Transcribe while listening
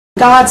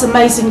God's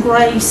Amazing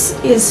Grace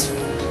is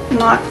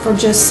not for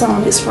just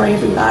some, it's for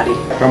everybody.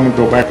 I'm going to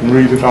go back and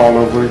read it all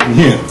over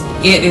again.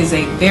 It is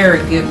a very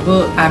good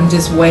book. I'm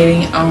just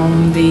waiting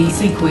on the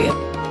sequel.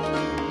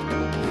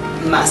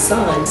 My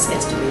son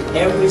says to me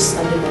every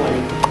Sunday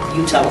morning,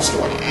 you tell a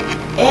story.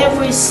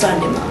 Every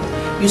Sunday,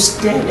 Mom, you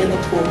stand in the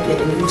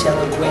pulpit and you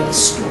tell the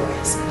greatest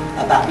stories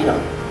about,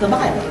 the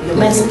Bible, your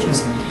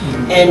messages.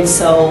 And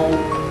so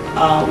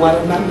one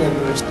of my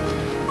members,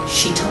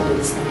 she told me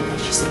the same thing.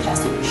 She said,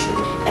 Pastor, you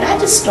should. And I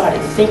just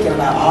started thinking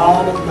about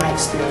all of my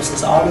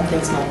experiences, all the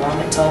things my mom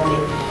had told me,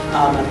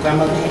 my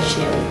grandmother had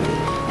shared with me.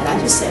 And I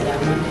just said,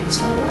 I'm going to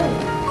start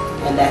writing.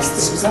 And that's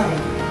the design.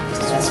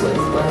 So that's what we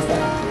worked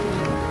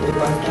out. We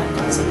worked out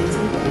God's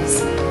Amazing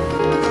Grace.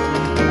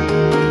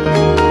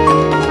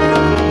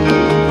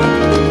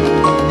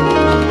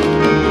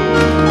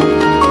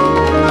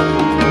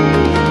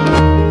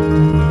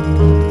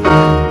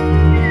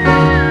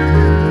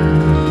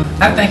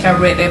 I think I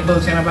read that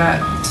book in about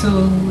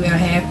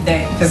 2.5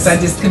 days because I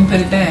just couldn't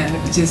put it down.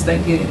 It was just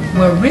that good.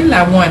 Well, really,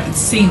 I wanted to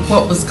see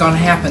what was going to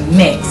happen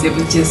next. It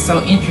was just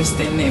so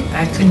interesting.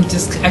 I couldn't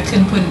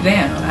put it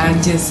down.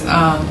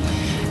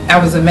 I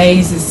was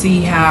amazed to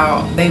see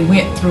how they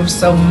went through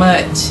so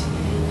much,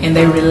 and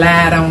they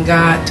relied on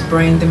God to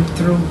bring them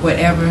through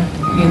whatever.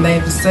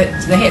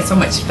 They had so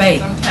much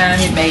faith.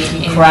 Sometimes it made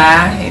me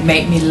cry. It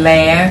made me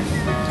laugh.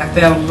 I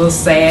felt a little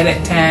sad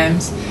at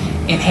times.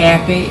 And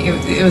happy.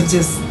 It was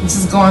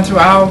just going through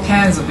all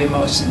kinds of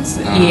emotions.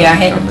 Yeah, I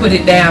had to put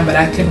it down, but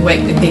I couldn't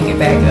wait to pick it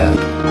back up.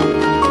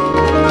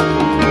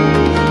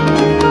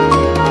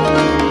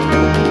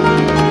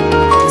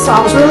 So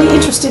I was really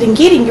interested in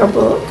getting your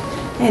book,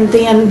 and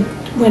then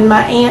when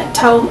my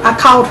aunt I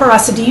called her, I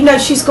said, do you know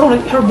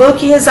her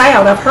book is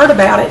out, I've heard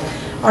about it,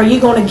 are you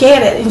going to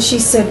get it? And she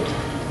said,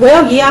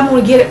 well, yeah, I'm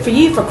going to get it for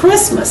you for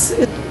Christmas.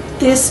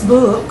 This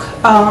book,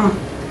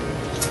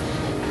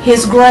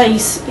 His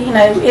Grace,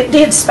 it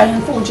did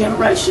span 4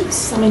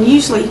 generations. I mean,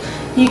 usually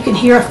you can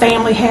hear a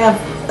family have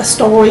a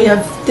story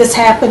of this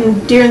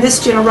happened during this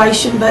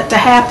generation, but to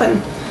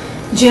happen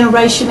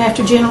generation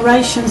after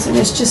generations, and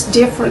it's just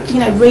different,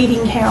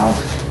 reading how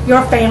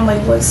your family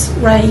was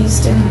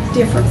raised and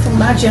different from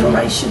my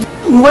generation.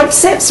 And what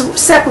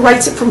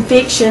separates it from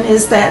fiction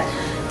is that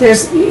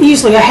there's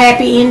usually a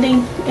happy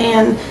ending,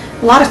 and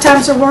a lot of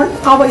times there weren't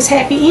always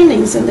happy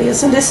endings in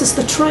this, and this is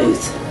the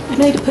truth. You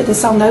need to put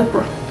this on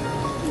Oprah.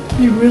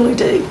 You really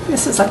do.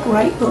 This is a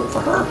great book for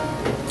her.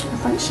 I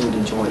think she would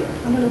enjoy it.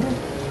 I really do.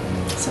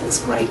 So it's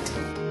great.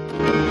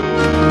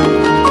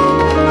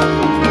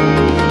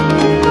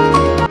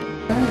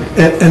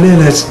 And then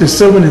there's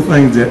so many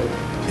things that,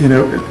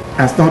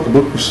 I thought the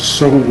book was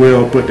so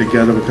well put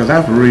together because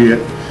I've read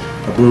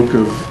a book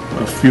of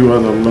a few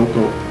other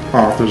local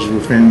authors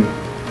within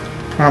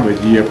probably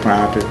a year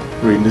prior to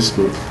reading this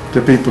book.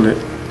 The people that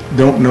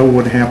don't know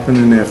what happened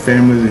in their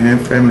families and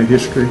family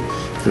history,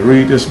 to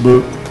read this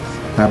book,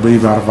 I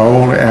believe out of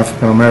all the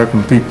African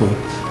American people,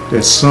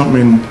 there's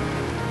something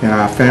in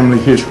our family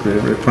history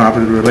that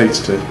probably relates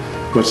to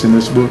what's in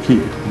this book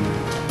here.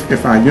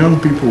 If our young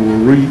people will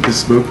read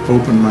this book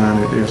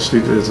open-minded, they'll see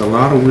there's a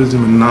lot of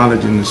wisdom and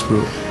knowledge in this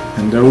book.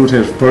 And those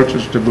who have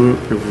purchased the book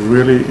have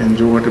really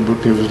enjoyed the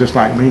book. It was just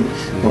like me,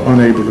 were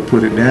unable to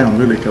put it down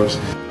really, because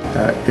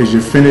as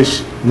you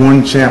finish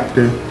one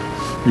chapter,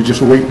 you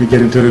just wait to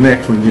get into the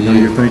next one.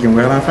 You're thinking,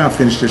 well, if I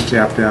finish this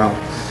chapter,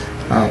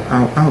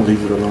 I'll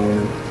leave it alone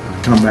and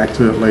come back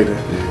to it later.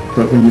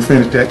 But when you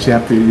finish that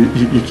chapter,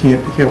 you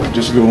can't help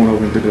just going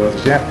over into the other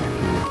chapter.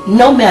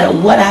 No matter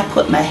what I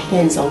put my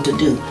hands on to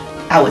do,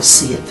 I would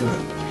see it through.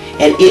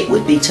 And it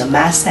would be to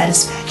my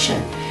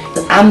satisfaction.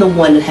 I'm the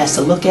one that has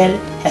to look at it,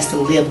 has to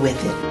live with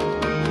it.